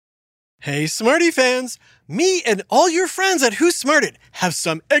Hey, Smarty fans! Me and all your friends at Who Smarted have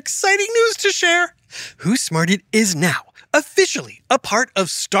some exciting news to share. Who Smarted is now officially a part of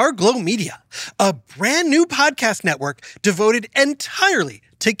Starglow Media, a brand new podcast network devoted entirely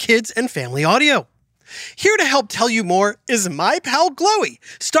to kids and family audio. Here to help tell you more is my pal Glowy,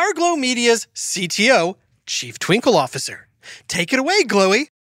 Starglow Media's CTO, Chief Twinkle Officer. Take it away, Glowy.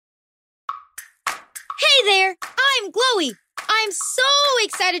 Hey there, I'm Glowy. I'm so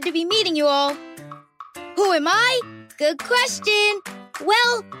excited to be meeting you all. Who am I? Good question.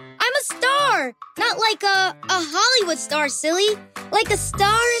 Well, I'm a star. Not like a Hollywood star, silly. Like a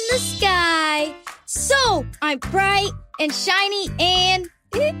star in the sky. So, I'm bright and shiny and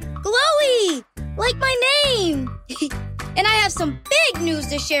glowy, like my name. And I have some big news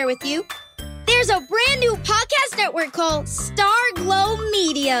to share with you. There's a brand new podcast network called Starglow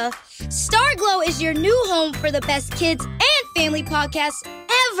Media. Starglow is your new home for the best kids and family podcasts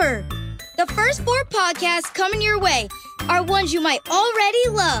ever. The first 4 podcasts coming your way are ones you might already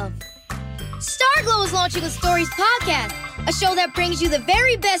love. Starglow is launching a Stories podcast, a show that brings you the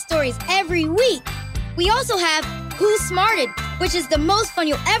very best stories every week. We also have Who Smarted, which is the most fun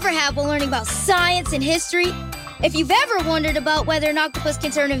you'll ever have while learning about science and history. If you've ever wondered about whether an octopus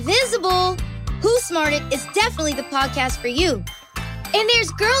can turn invisible, Who Smarted is definitely the podcast for you. And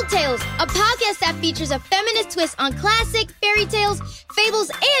there's Girl Tales, a podcast that features a feminist twist on classic fairy tales, fables,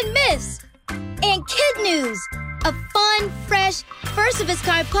 and myths. And Kid News, a fun, fresh,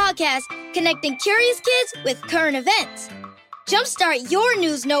 first-of-its-kind podcast connecting curious kids with current events. Jumpstart your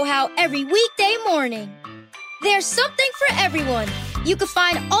news know-how every weekday morning. There's something for everyone. You can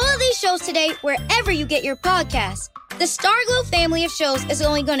find all of these shows today wherever you get your podcasts. The Starglow family of shows is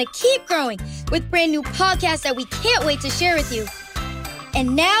only going to keep growing with brand new podcasts that we can't wait to share with you.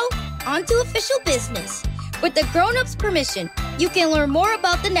 And now, on to official business. With the grown-ups' permission, you can learn more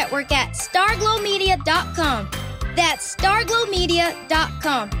about the network at starglowmedia.com. That's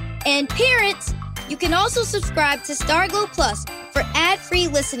starglowmedia.com. And parents, you can also subscribe to Starglow Plus for ad-free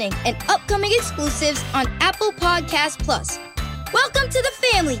listening and upcoming exclusives on Apple Podcast Plus. Welcome to the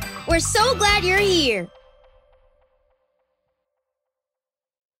family. We're so glad you're here.